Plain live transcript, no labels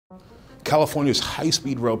California's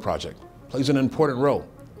high-speed rail project plays an important role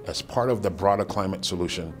as part of the broader climate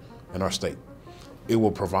solution in our state. It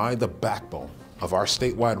will provide the backbone of our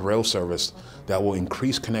statewide rail service that will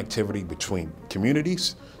increase connectivity between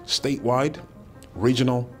communities, statewide,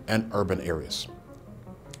 regional, and urban areas.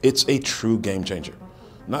 It's a true game changer,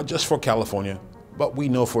 not just for California, but we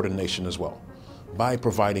know for the nation as well, by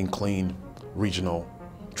providing clean regional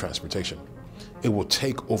transportation. It will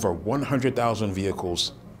take over 100,000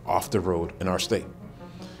 vehicles off the road in our state.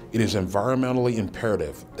 It is environmentally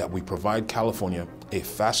imperative that we provide California a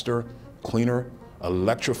faster, cleaner,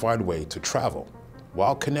 electrified way to travel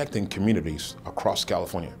while connecting communities across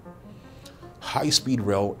California. High-speed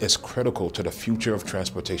rail is critical to the future of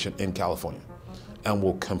transportation in California and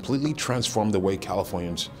will completely transform the way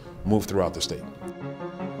Californians move throughout the state.